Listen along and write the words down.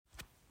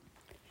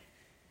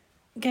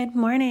Good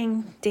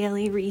morning,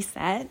 Daily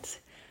Reset.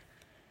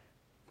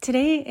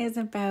 Today is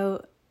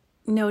about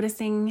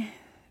noticing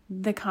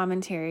the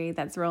commentary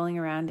that's rolling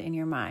around in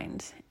your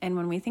mind. And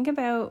when we think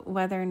about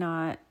whether or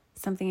not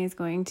something is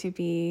going to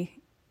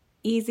be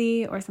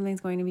easy or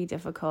something's going to be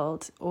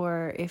difficult,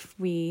 or if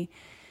we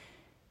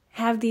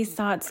have these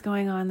thoughts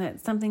going on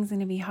that something's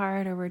going to be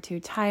hard or we're too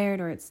tired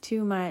or it's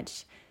too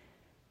much,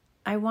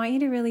 I want you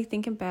to really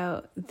think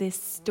about this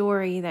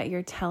story that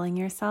you're telling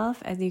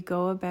yourself as you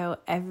go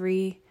about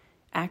every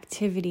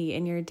activity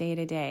in your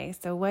day-to-day.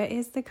 So what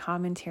is the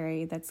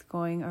commentary that's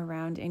going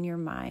around in your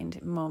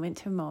mind moment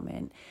to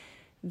moment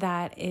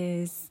that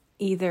is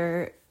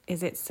either,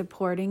 is it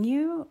supporting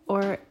you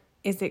or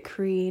is it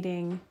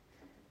creating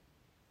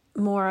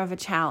more of a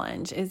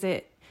challenge? Is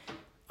it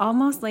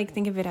almost like,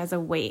 think of it as a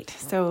weight?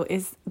 So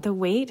is the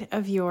weight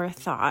of your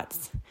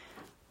thoughts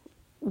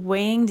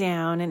weighing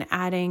down and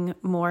adding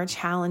more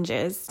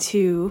challenges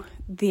to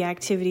the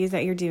activities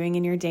that you're doing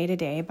in your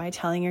day-to-day by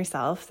telling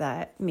yourself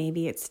that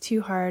maybe it's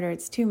too hard or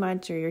it's too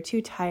much or you're too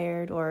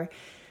tired or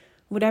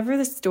whatever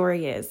the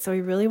story is? So I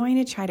really want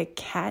you to try to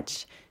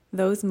catch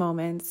those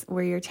moments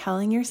where you're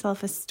telling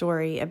yourself a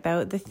story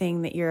about the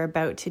thing that you're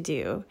about to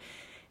do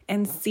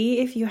and see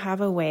if you have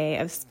a way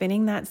of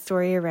spinning that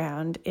story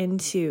around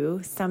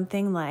into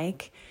something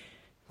like,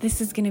 this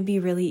is going to be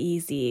really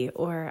easy,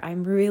 or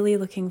I'm really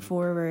looking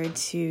forward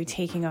to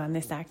taking on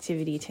this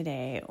activity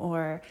today,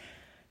 or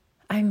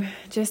I'm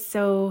just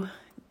so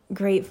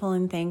grateful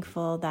and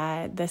thankful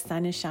that the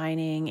sun is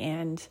shining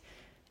and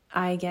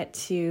I get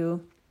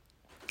to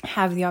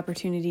have the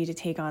opportunity to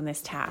take on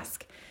this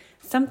task.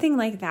 Something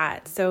like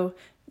that. So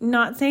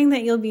not saying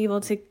that you'll be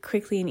able to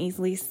quickly and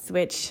easily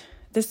switch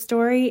the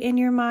story in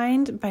your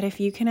mind, but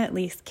if you can at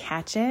least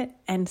catch it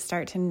and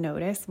start to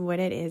notice what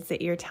it is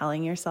that you're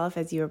telling yourself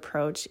as you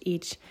approach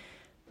each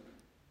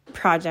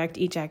project,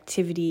 each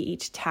activity,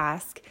 each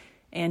task,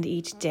 and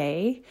each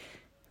day,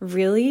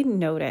 really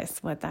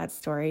notice what that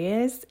story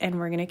is. And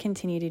we're going to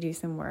continue to do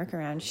some work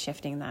around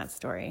shifting that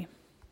story.